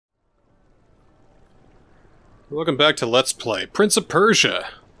Welcome back to Let's Play Prince of Persia,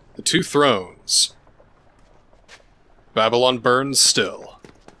 The Two Thrones. Babylon burns still.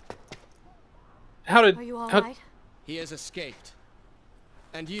 How did... Are you all right? He has escaped.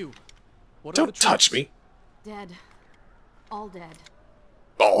 And you? What Don't touch me. Dead. All dead.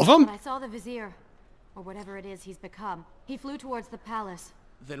 All of them? But I saw the vizier, or whatever it is he's become. He flew towards the palace.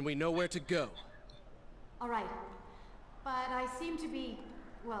 Then we know where to go. All right. But I seem to be,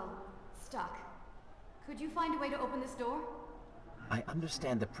 well, stuck. Could you find a way to open this door? I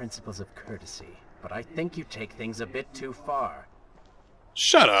understand the principles of courtesy, but I think you take things a bit too far.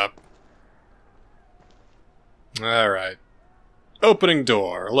 Shut up. Alright. Opening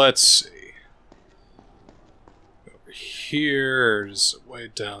door. Let's see. Over here. There's a way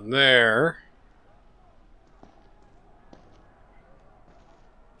down there.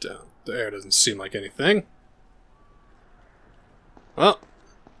 Down there doesn't seem like anything. Well,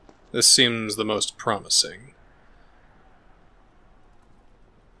 this seems the most promising.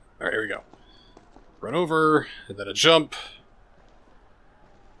 Alright, here we go. Run over, and then a jump.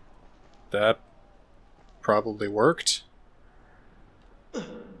 That probably worked.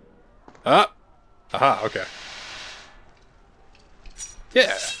 Ah! Aha, okay.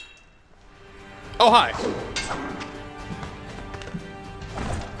 Yeah! Oh, hi!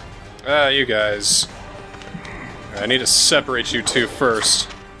 Ah, you guys. I need to separate you two first.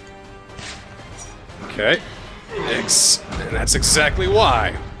 Okay. And that's exactly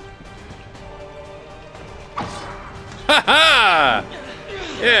why. Ha ha!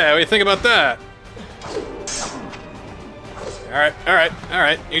 Yeah, what do you think about that?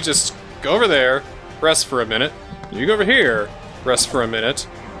 Alright. You just go over there, rest for a minute. You go over here, rest for a minute.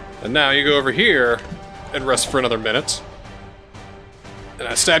 And now you go over here and rest for another minute. And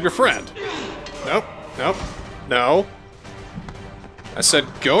I stab your friend. Nope. No. I said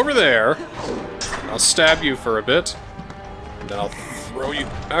go over there. I'll stab you for a bit. And then I'll throw you...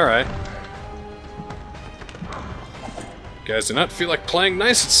 Alright. You guys do not feel like playing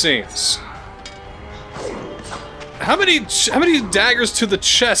nice, it seems. How many daggers to the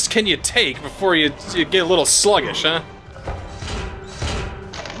chest can you take before you get a little sluggish, huh?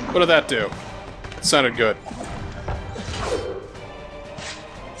 What did that do? It sounded good.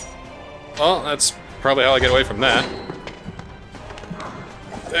 Well, that's probably how I get away from that.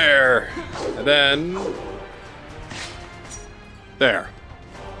 There. And then... There.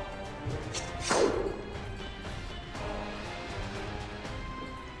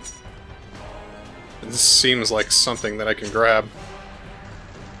 This seems like something that I can grab.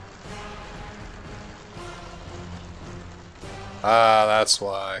 Ah, that's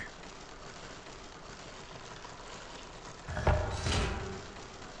why.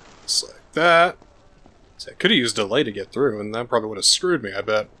 Just like that. I could have used delay to get through, and that probably would have screwed me, I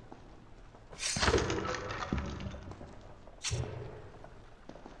bet.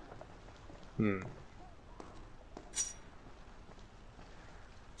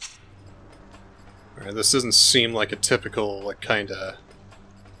 Alright, this doesn't seem like a typical, like, kinda...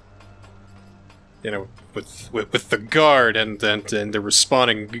 You know, with the guard and the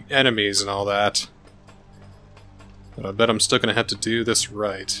respawning enemies and all that. But I bet I'm still gonna have to do this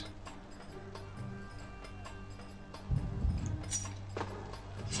right.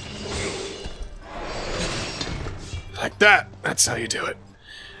 Like that! That's how you do it.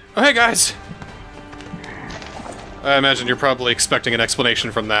 Oh, hey guys! I imagine you're probably expecting an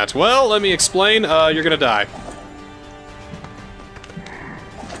explanation from that. Well, let me explain. You're gonna die.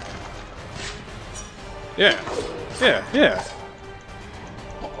 Yeah.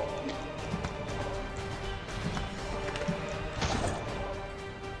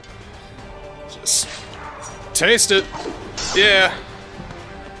 Just taste it. Yeah.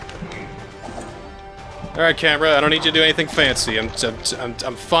 Alright, camera, I don't need you to do anything fancy. I'm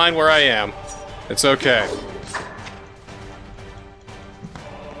fine where I am. It's okay.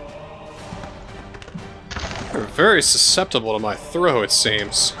 You're very susceptible to my throw, it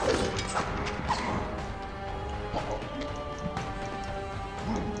seems.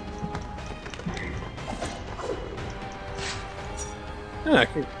 Yeah, I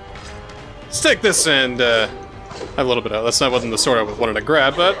can... Let's take this and, have a little bit of... That's not wasn't the sword I wanted to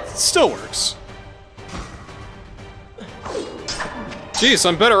grab, but it still works. Jeez,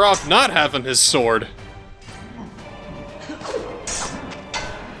 I'm better off not having his sword.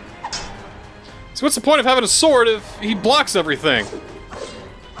 So what's the point of having a sword if he blocks everything?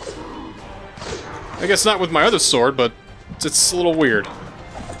 I guess not with my other sword, but it's a little weird.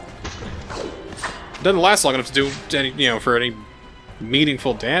 It doesn't last long enough to do any, you know, for any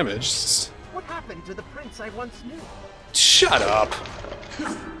meaningful damage. What happened to the prince I once knew? Shut up.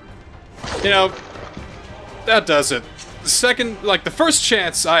 You know, That does it. The second, like, the first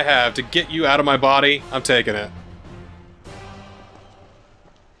chance I have to get you out of my body, I'm taking it.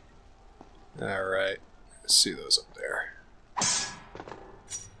 Alright. See those up there.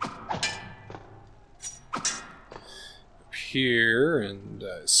 Up here, and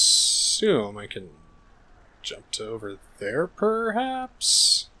I assume I can jump to over there,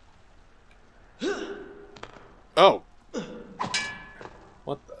 perhaps? Oh!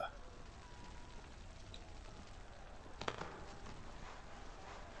 What the?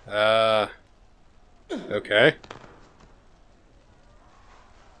 Okay.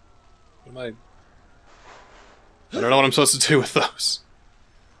 What am I don't know what I'm supposed to do with those.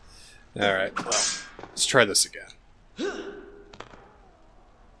 Alright, well, let's try this again.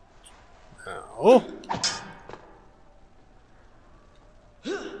 Oh!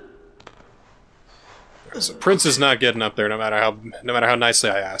 Alright, so Prince is not getting up there no matter how nicely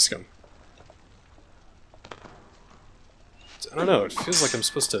I ask him. I don't know, it feels like I'm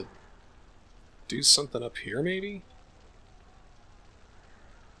supposed to do something up here, maybe?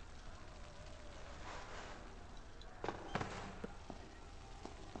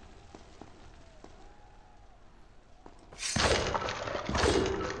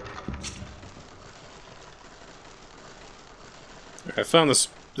 I found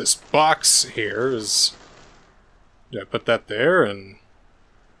this box here. Yeah, I put that there and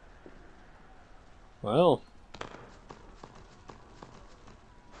well.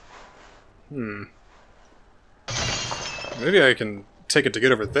 Maybe I can take it to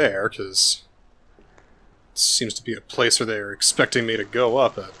get over there, because it seems to be a place where they're expecting me to go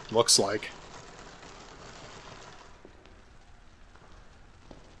up, it looks like.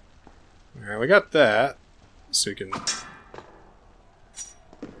 Alright, we got that. So we can...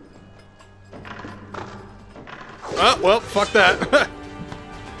 Oh, well, fuck that.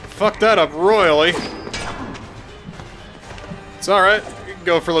 Fuck that up royally. It's alright. We can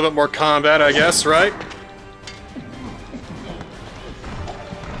go for a little bit more combat, I guess, right?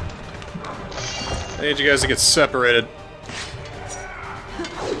 I need you guys to get separated.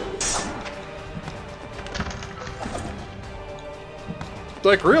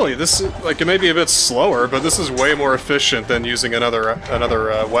 Like, really, this is, like, it may be a bit slower, but this is way more efficient than using another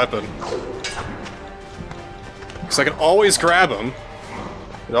weapon. Because I can always grab him.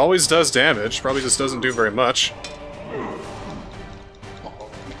 It always does damage, probably just doesn't do very much.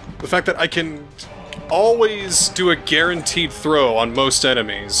 The fact that I can always do a guaranteed throw on most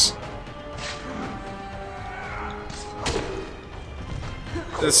enemies.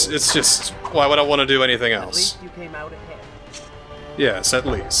 It's just, why would I want to do anything else? At least you came out ahead. Yes, at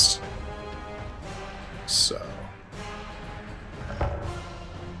least. So.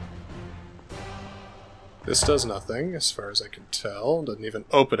 This does nothing, as far as I can tell. Doesn't even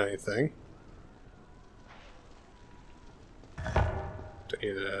open anything. Do I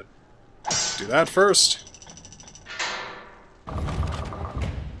need to do that first?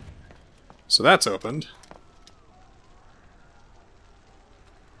 So that's opened.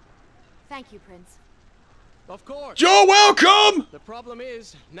 Thank you, Prince. Of course. You're welcome! The problem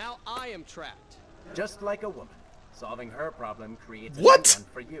is, now I am trapped. Just like a woman. Solving her problem creates a What? new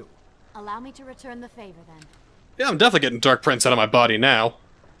one for you. Allow me to return the favor, then. Yeah, I'm definitely getting Dark Prince out of my body now.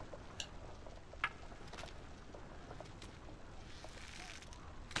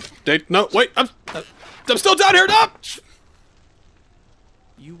 No, wait, I'm still down here, no!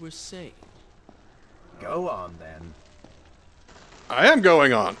 You were saying. Go on, then. I am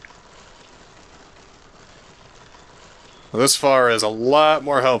going on. Well, this far is a lot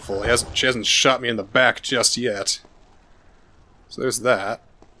more helpful. She hasn't shot me in the back just yet. So there's that.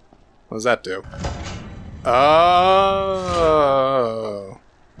 What does that do? Oh.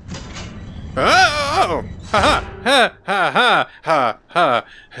 Oh! Ha ha! Ha ha ha ha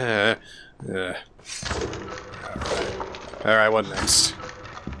ha! Alright, what next?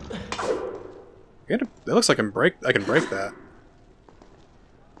 It looks like I can break that.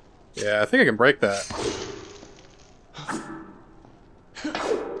 Yeah, I think I can break that.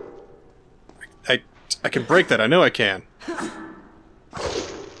 I can break that, I know I can.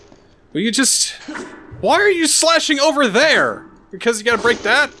 Will you just... Why are you slashing over there? Because you gotta break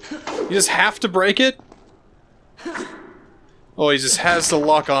that? You just have to break it? Oh, he just has to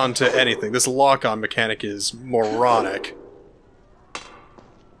lock on to anything. This lock-on mechanic is moronic.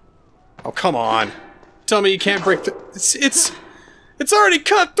 Oh, come on. Tell me you can't break the... It's already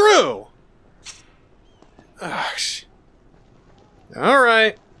cut through! Ugh.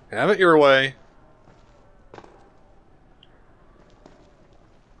 Alright. Have it your way.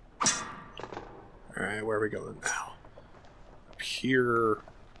 Alright, where are we going now? Up here.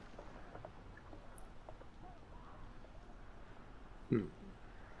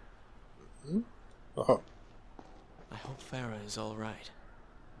 Oh. I hope Farah is all right.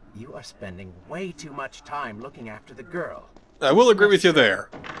 You are spending way too much time looking after the girl. I will agree with you there.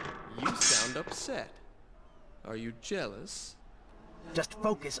 You sound upset. Are you jealous? Just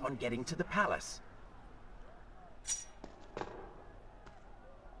focus on getting to the palace.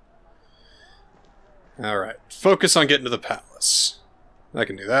 Alright, focus on getting to the palace. I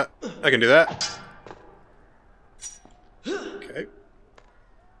can do that. I can do that. Okay.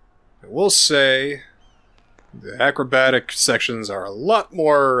 I will say the acrobatic sections are a lot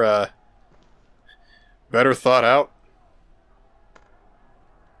more, better thought out.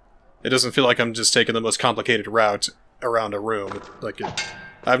 It doesn't feel like I'm just taking the most complicated route around a room. Like,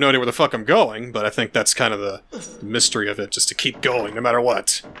 I have no idea where the fuck I'm going, but I think that's kind of the mystery of it, just to keep going no matter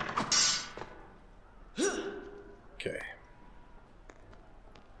what. Okay.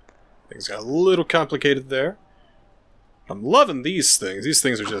 Things got a little complicated there. I'm loving these things. These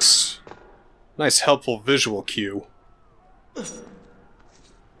things are just nice, helpful visual cue.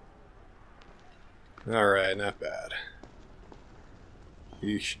 Alright, not bad.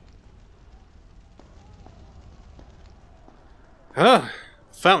 Yeesh. Ah,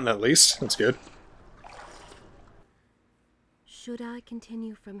 fountain at least. That's good. Should I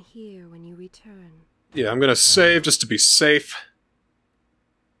continue from here when you return? Yeah, I'm gonna save just to be safe.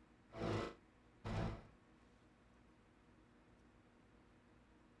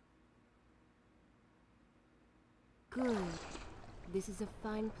 Good. This is a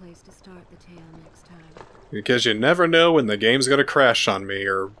fine place to start the tale next time. Because you never know when the game's gonna crash on me,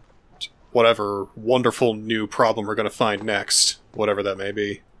 or whatever wonderful new problem we're gonna find next. Whatever that may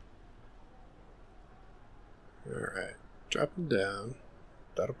be. Alright. Dropping down.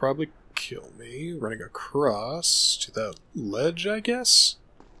 That'll probably kill me. Running across to that ledge, I guess?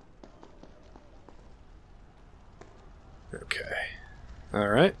 Okay.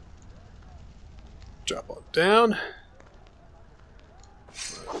 Alright. Drop on down.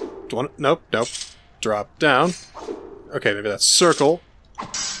 Do you want it? Nope, nope. Drop down. Okay, maybe that's circle.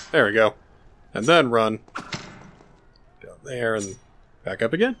 There we go. And then run. Down there and back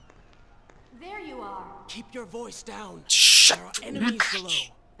up again. There you are. Keep your voice down. Shut There are enemies below.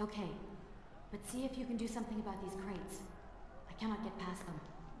 Okay, but see if you can do something about these crates. I cannot get past them.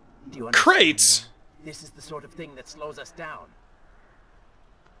 Do you understand? Crates! This is the sort of thing that slows us down.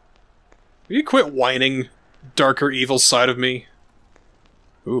 Will you quit whining, darker evil side of me?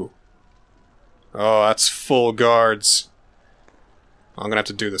 Ooh. Oh, that's full guards. I'm gonna have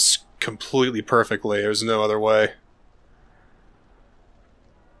to do this completely perfectly. There's no other way.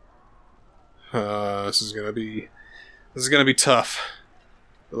 This is gonna be tough.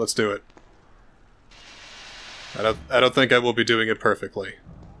 But let's do it. I don't think I will be doing it perfectly.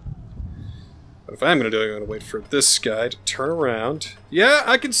 But if I am gonna do it, I'm gonna wait for this guy to turn around. Yeah,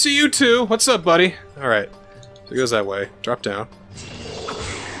 I can see you too. What's up, buddy? Alright. So it goes that way. Drop down.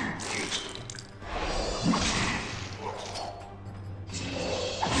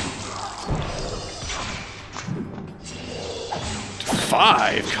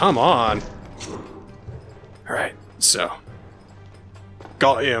 Five, come on. Alright, so.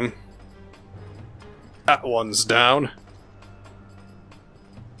 Got him. That one's down.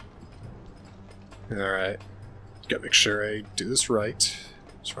 Alright. Gotta make sure I do this right.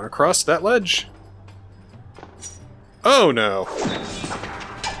 Just run across that ledge. Oh no.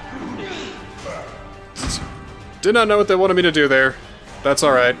 Did not know what they wanted me to do there. That's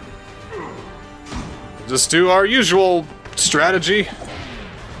alright. Just do our usual strategy.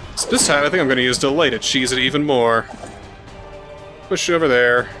 So this time I think I'm going to use delay to cheese it even more. Push over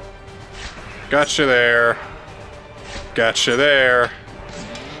there. Gotcha there. Gotcha there.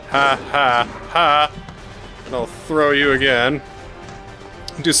 Ha ha ha. And I'll throw you again.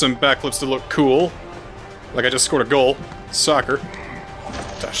 Do some backflips to look cool. Like I just scored a goal. Soccer.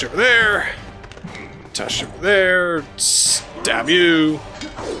 Touch over there. Touch over there. Stab you.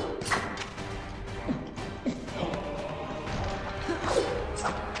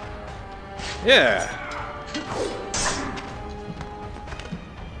 Yeah.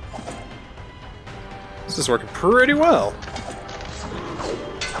 This is working pretty well.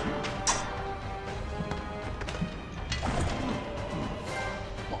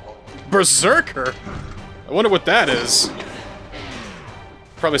 Berserker? I wonder what that is.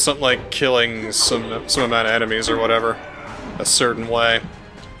 Probably something like killing some amount of enemies or whatever. A certain way.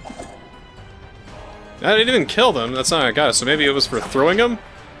 I didn't even kill them, that's not how I got it, so maybe it was for throwing them?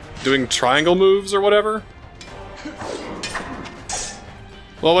 Doing triangle moves or whatever?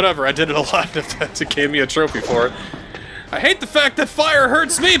 Well, whatever, I did it a lot if that gave me a trophy for it. I hate the fact that fire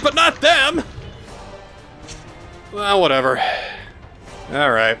hurts me, but not them! Well, whatever.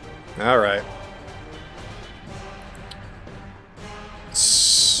 Alright. Alright. Let's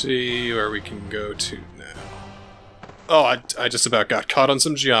see where we can go to now. Oh, I just about got caught on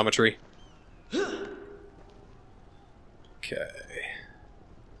some geometry. Okay.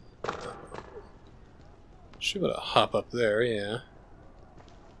 Should be able to hop up there, yeah.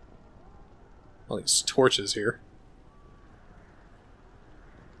 All these torches here.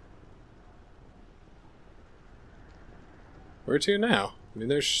 Where to now? I mean,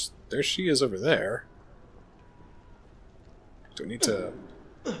 there she is over there. Do I need to...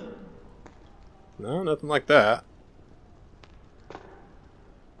 No, nothing like that.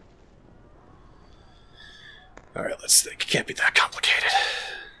 Alright, let's think. It can't be that complicated.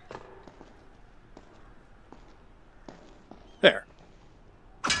 There.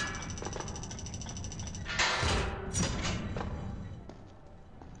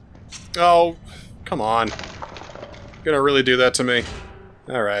 Oh, come on. You're gonna really do that to me?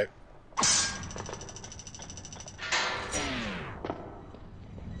 Alright.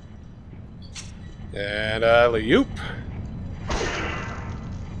 And alley-oop.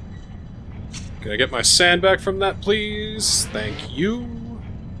 Can I get my sand back from that, please? Thank you.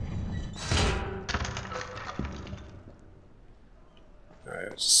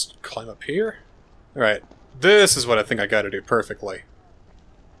 Alright, just climb up here. Alright, this is what I think I gotta do perfectly.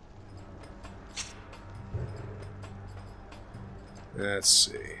 Let's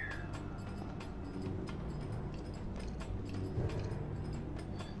see.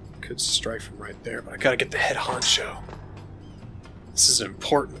 Could strike from right there, but I gotta get the head honcho. This is an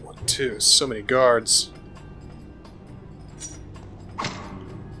important one, too. So many guards.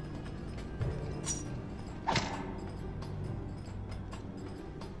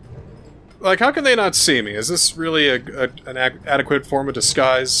 Like, how can they not see me? Is this really an adequate form of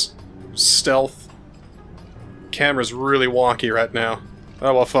disguise? Stealth? Camera's really wonky right now.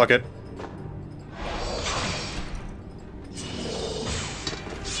 Oh, well, fuck it.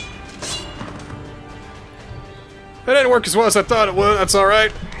 That didn't work as well as I thought it would. That's all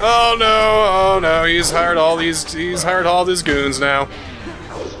right. Oh no! He's hired all these goons now.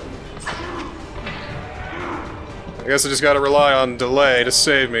 I guess I just gotta rely on delay to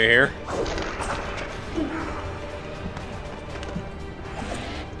save me here.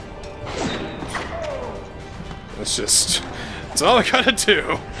 That's all I gotta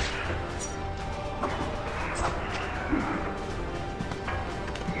do.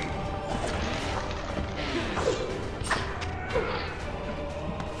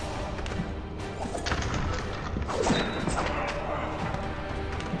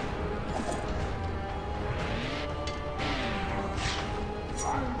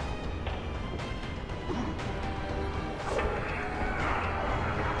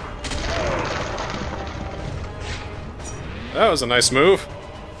 That was a nice move.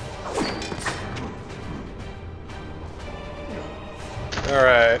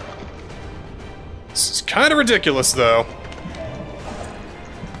 Alright. This is kind of ridiculous, though.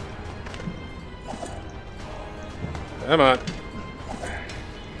 Come on.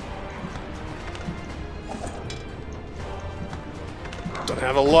 Don't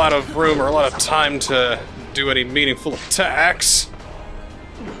have a lot of room or a lot of time to do any meaningful attacks.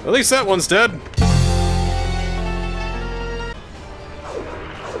 At least that one's dead.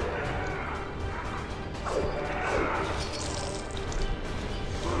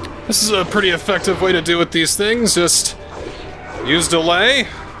 This is a pretty effective way to do with these things. Just use delay,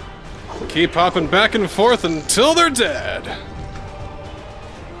 keep hopping back and forth until they're dead.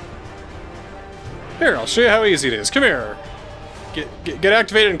 Here, I'll show you how easy it is. Come here. Get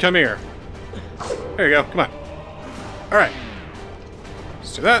activated and come here. There you go. Come on. All right.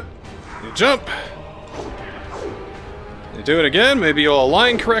 Let's do that. You jump. You do it again. Maybe you'll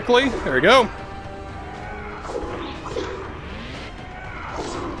align correctly. There we go.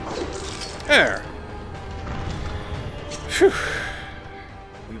 There. Whew.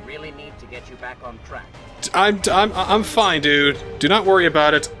 We really need to get you back on track. I'm fine, dude. Do not worry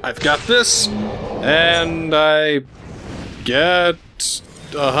about it. I've got this, and I get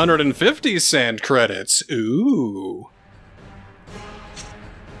 150 sand credits. Ooh.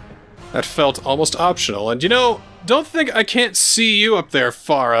 That felt almost optional. And you know, don't think I can't see you up there,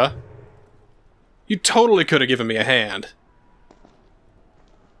 Farah. You totally could have given me a hand.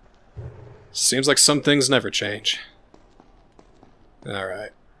 Seems like some things never change.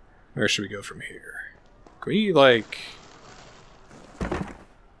 Alright. Where should we go from here? Can we, like...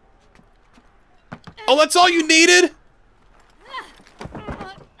 Oh, that's all you needed?!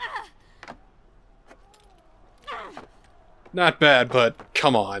 Not bad, but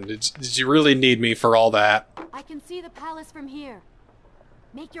come on. Did you really need me for all that? I can see the palace from here.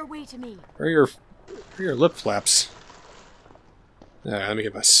 Make your way to me. Where are your lip flaps? Alright, let me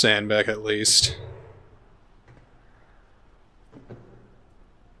get my sand back at least.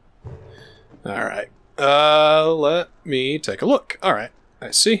 Alright. Let me take a look. Alright,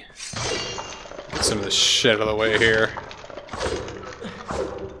 I see. Get some of this shit out of the way here.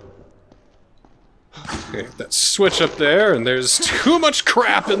 Okay, that switch up there, and there's too much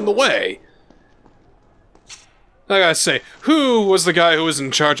crap in the way. I gotta say, who was the guy who was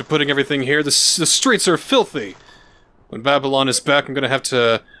in charge of putting everything here? The streets are filthy. When Babylon is back, I'm gonna have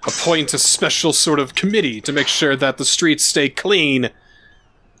to appoint a special sort of committee to make sure that the streets stay clean.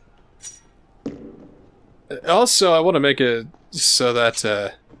 Also, I want to make it so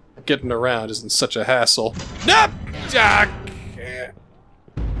that getting around isn't such a hassle. Nope!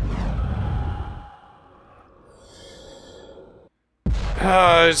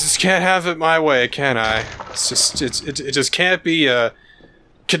 I just can't have it my way, can I? It's just, it just can't be a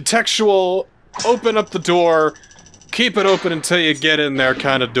contextual, open up the door, keep it open until you get in there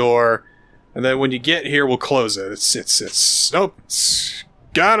kind of door, and then when you get here, we'll close it. Nope, it's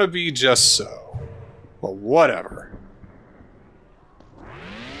gotta be just so. Well, whatever.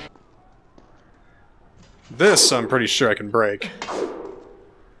 This, I'm pretty sure I can break.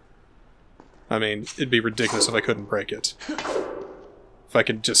 I mean, it'd be ridiculous if I couldn't break it. If I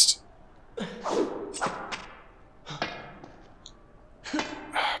could just...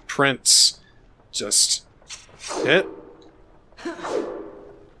 Prince. Just... hit.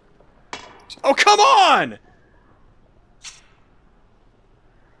 Oh, come on!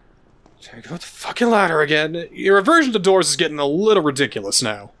 Go with the fucking ladder again. Your aversion to doors is getting a little ridiculous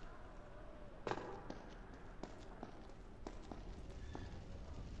now.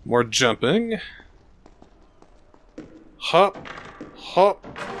 More jumping. Hop. Hop.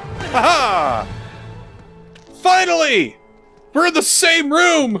 Haha! Finally! We're in the same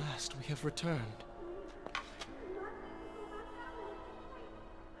room! At last we have returned.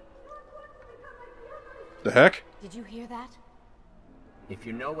 The heck? Did you hear that? If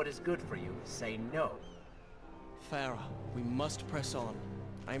you know what is good for you, say no. Farah, we must press on.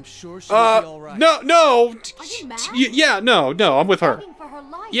 I am sure she will be all right. No! Are you mad? Yeah, no, I'm with her. Fighting for her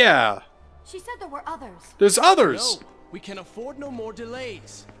life. Yeah. She said there were others. There's others! No, we can afford no more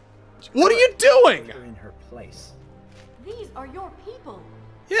delays. What are you doing? Put her in her place. These are your people.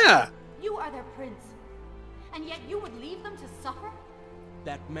 Yeah. You are their prince. And yet you would leave them to suffer?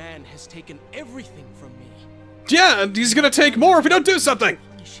 That man has taken everything from me. Yeah, and he's gonna take more if we don't do something!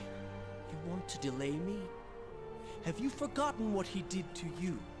 Punish him. You want to delay me? Have you forgotten what he did to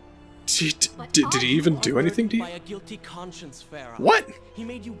you? Did he even do anything to you? By a guilty conscience, Farah. What? He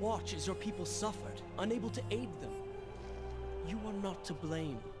made you watch as your people suffered, unable to aid them. You are not to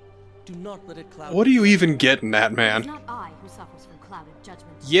blame. Do not let it cloud. What are you even getting at, It's man? not I who suffers from clouded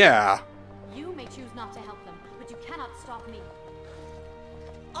judgments. Yeah. You may choose not to help them, but you cannot stop me.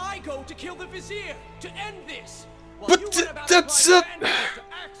 I go to kill the vizier to end this. While But you went about that's applying bandages to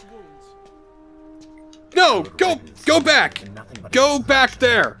axe wounds. No! Go back! Go back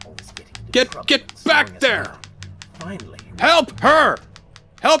there! Get back there! Finally. Help her!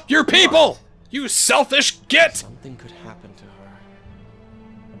 Help your people! You selfish git! Something could happen to her.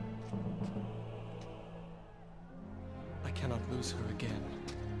 I cannot lose her again.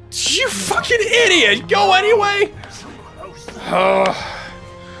 You fucking idiot! Go anyway! Oh.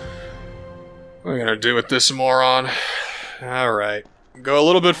 What are we gonna do with this moron? Alright. Go a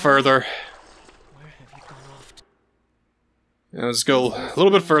little bit further. Where have you gone off to? Yeah, let's go a little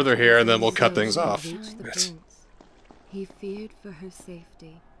bit further here, and then we'll cut things off. Reach the prince. He feared for her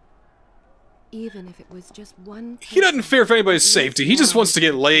safety. Even if it was just one He doesn't fear for anybody's person, safety, he just wants to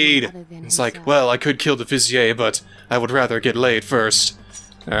get laid. other than It's like, himself. well, I could kill the Vizier, but I would rather get laid first.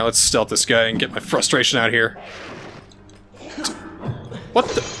 Alright, let's stealth this guy and get my frustration out here. What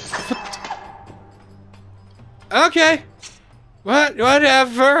the... What? Okay.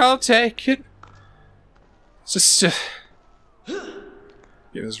 Whatever, I'll take it. Just,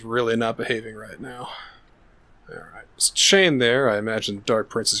 he was really not behaving right now. Alright, there's a chain there. I imagine Dark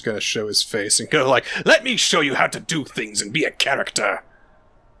Prince is gonna show his face and go like, let me show you how to do things and be a character!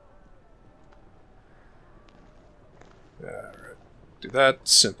 Alright, do that.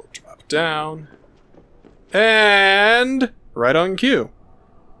 Simple drop down. And... right on cue.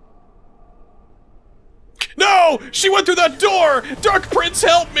 No! She went through that door! Dark Prince,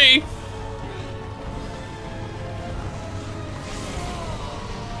 help me!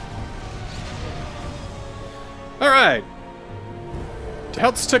 Alright.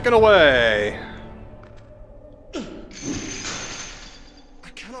 Health's ticking away. I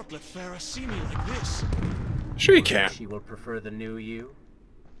cannot let Farah see me like this. Sure you can. She will prefer the new you.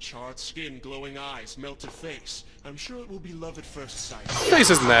 Charred skin, glowing eyes, melted face. I'm sure it will be love at first sight.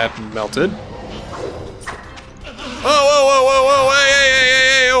 Face isn't that melted. Whoa, whoa, whoa, whoa, whoa, hey, hey, hey,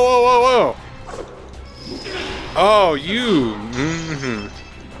 hey, hey, whoa, whoa, whoa. Oh, you.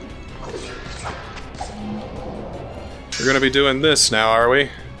 We're gonna be doing this now, are we?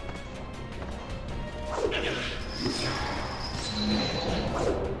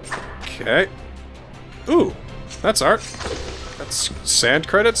 Okay. Ooh, that's art. That's sand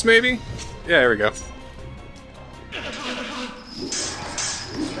credits, maybe? Yeah, here we go.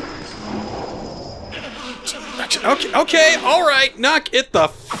 Okay, alright, knock it the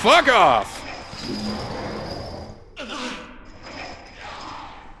fuck off!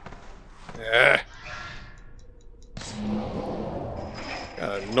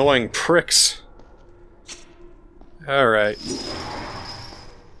 Annoying pricks. Alright.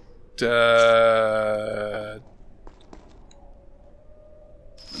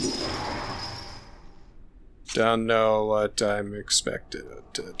 Don't know what I'm expected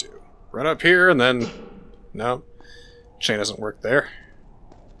to do. Run up here and then... No. Chain doesn't work there.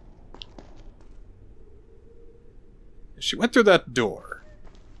 She went through that door.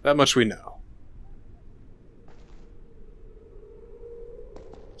 That much we know.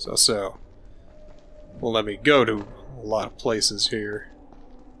 So. Will let me go to a lot of places here.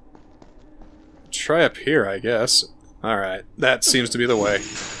 Try up here, I guess. Alright, that seems to be the way.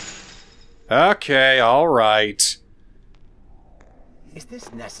 Okay, alright. Is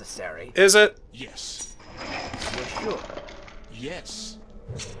this necessary? Is it? Yes. You're sure? Yes.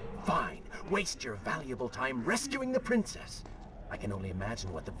 Fine. Waste your valuable time rescuing the princess. I can only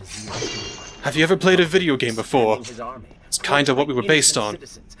imagine what the vizier is doing. Have you ever played a video game before? His army, It's kind of what we were based on.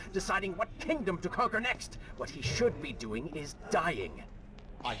 Citizens, deciding what kingdom to conquer next. What he should be doing is dying.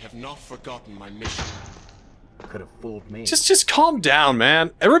 I have not forgotten my mission. Could have fooled me. Just calm down,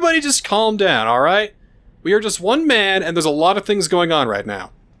 man. Everybody just calm down, alright? We are just one man, and there's a lot of things going on right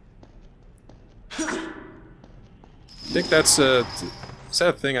now. I think that's is that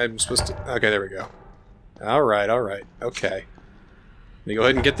a thing I'm supposed to... Okay, there we go. Alright, alright. Okay. Let me go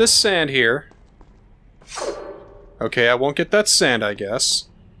ahead and get this sand here. Okay, I won't get that sand, I guess.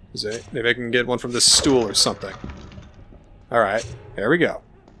 Maybe I can get one from this stool or something. Alright, there we go.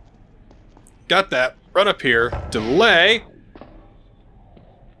 Got that. Run up here. Delay.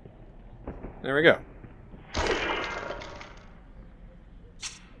 There we go.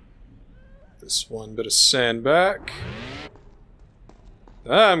 This one bit of sand back.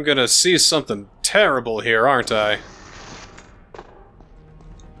 I'm gonna see something terrible here, aren't I?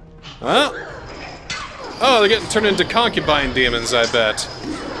 Huh? Oh, they're getting turned into concubine demons, I bet.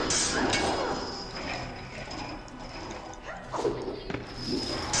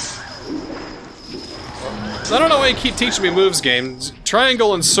 I don't know why you keep teaching me moves, game.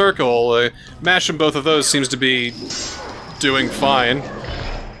 Triangle and circle, mashing both of those seems to be doing fine.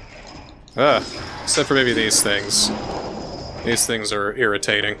 Except for maybe these things. These things are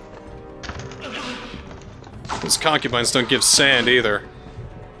irritating. These concubines don't give sand either.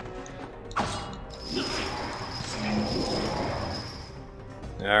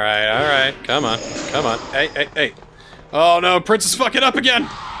 Alright, alright, come on, come on. Hey, hey, hey. Oh no, Prince is fucking up again!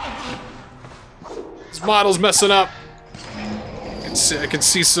 This model's messing up. I can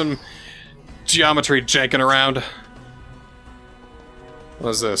see some geometry janking around. What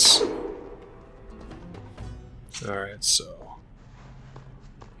is this? Alright, so...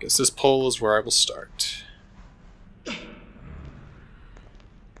 guess this pole is where I will start.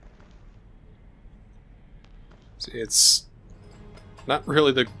 See, it's... not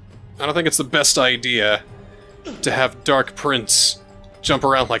really the... I don't think it's the best idea to have Dark Prince jump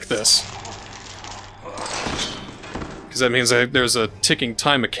around like this. Because that means there's a ticking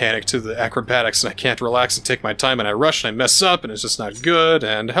time mechanic to the acrobatics, and I can't relax and take my time, and I rush and I mess up, and it's just not good,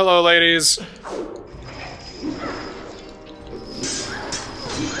 and hello, ladies!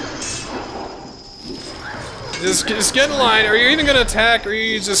 Just get in line. Are you even gonna attack, or are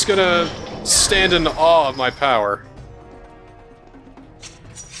you just gonna stand in awe of my power?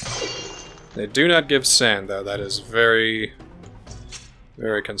 They do not give sand, though. That is very,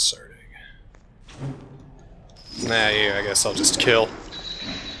 very concerning. Nah, you, I guess I'll just kill.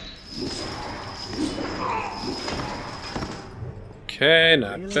 Okay,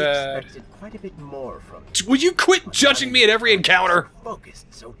 not Really bad. expected quite a bit more from you. Will you quit judging me at every encounter? So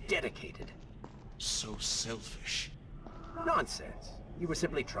focused, so dedicated. So selfish. Nonsense. You were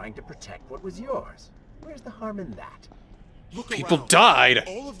simply trying to protect what was yours. Where's the harm in that? Look People around. died.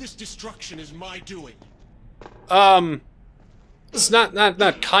 All of this destruction is my doing. It's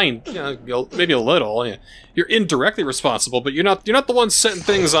not kind, you know, maybe a little. Yeah. You're indirectly responsible, but you're not the one setting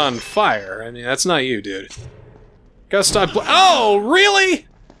things on fire. I mean, that's not you, dude. Gotta stop. Oh, really?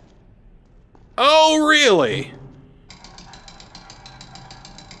 Oh, really?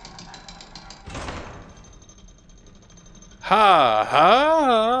 Ha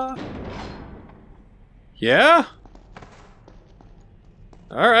ha. Yeah?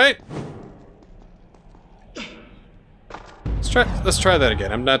 Alright. Let's try that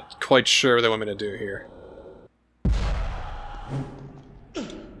again. I'm not quite sure what they want me to do here.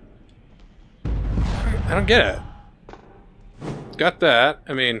 I don't get it. Got that.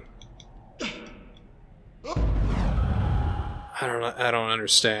 I mean, I don't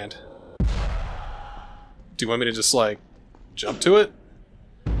understand. Do you want me to just like jump to it?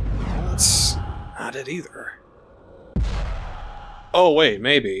 That's not it either. Oh wait,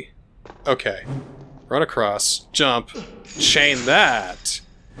 maybe. Okay. Run across, jump, chain that.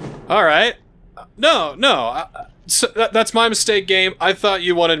 All right. No. So that's my mistake, game. I thought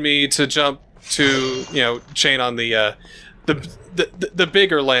you wanted me to jump to, you know, chain on the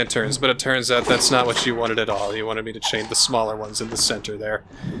bigger lanterns, but it turns out that's not what you wanted at all. You wanted me to chain the smaller ones in the center there.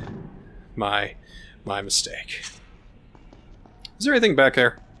 My mistake. Is there anything back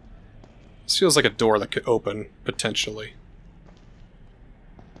there? This feels like a door that could open, potentially.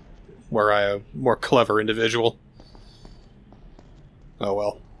 Were I a more clever individual. Oh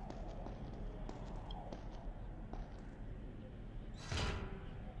well.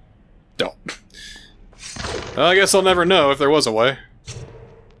 Don't. Well, I guess I'll never know if there was a way.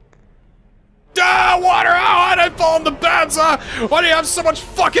 Ah, water! Oh, I didn't fall in the beds! Why do you have so much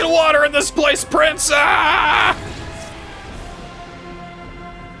fucking water in this place, Prince? Ah!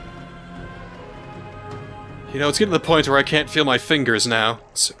 You know, it's getting to the point where I can't feel my fingers now.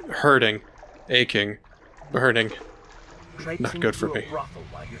 It's hurting, aching, burning. Not good for me.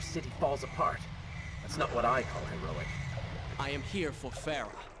 While your city falls apart. That's not what I call heroic. I am here for Farah.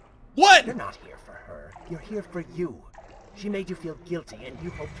 What? You're not here for her. You're here for you. She made you feel guilty, and you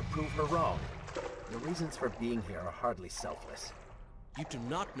hope to prove her wrong. Your reasons for being here are hardly selfless. You do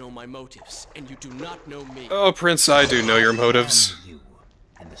not know my motives, and you do not know me. Oh, Prince, I do know your motives. I am you,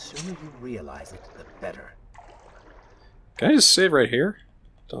 and the sooner you realize it, the better. Can I just save right here?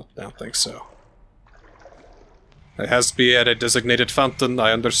 I don't think so. It has to be at a designated fountain,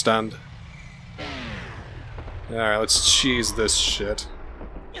 I understand. Alright, let's cheese this shit.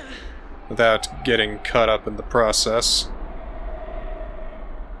 Without getting caught up in the process.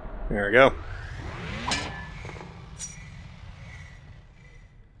 There we go.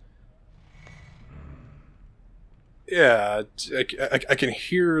 Yeah, I can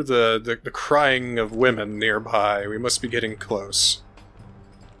hear the crying of women nearby. We must be getting close.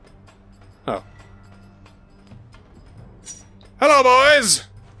 Oh. Hello, boys!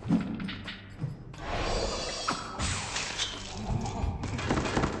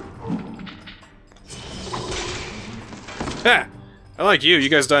 Ha! I like you. You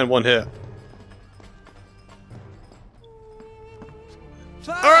guys die in one hit.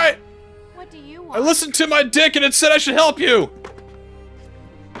 Alright! What do you I want? listened to my dick and it said I should help you!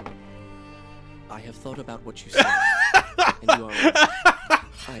 I have thought about what you said, and you are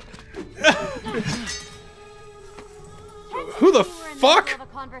right. Who the We're in fuck? middle of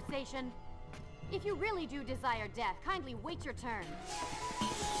a conversation. If you really do desire death, kindly wait your turn.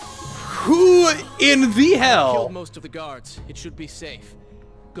 Who in the Killed hell? most of the guards. It should be safe.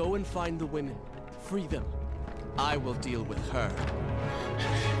 Go and find the women. Free them. I will deal with her.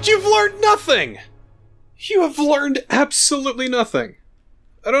 You've learned nothing! You have learned absolutely nothing.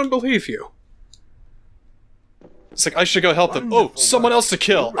 I don't believe you. It's like, I should go help them. Oh, someone else to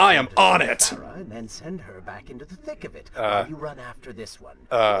kill. I am on it! Farah, and then send her back into the thick of it while you run after this one.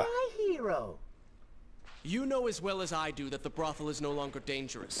 uh. My hero! You know as well as I do that the brothel is no longer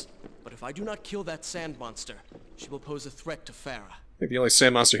dangerous. But if I do not kill that sand monster, she will pose a threat to Farah. I think the only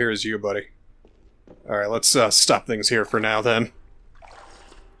sand monster here is you, buddy. Alright, let's stop things here for now, then.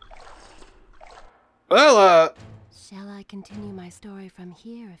 Well, Shall I continue my story from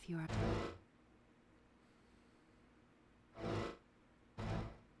here if you are...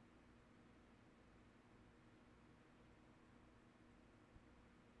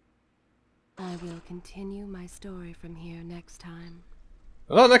 I will continue my story from here next time.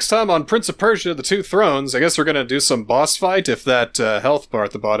 Well, next time on Prince of Persia: The Two Thrones, I guess we're gonna do some boss fight, if that health bar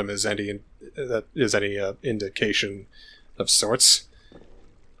at the bottom is any indication of sorts.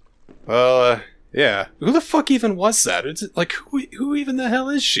 Well, yeah. Who the fuck even was that? Is it, like, who even the hell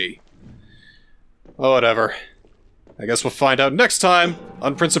is she? Oh, whatever. I guess we'll find out next time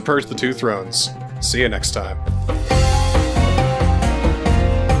on Prince of Persia: The Two Thrones. See you next time.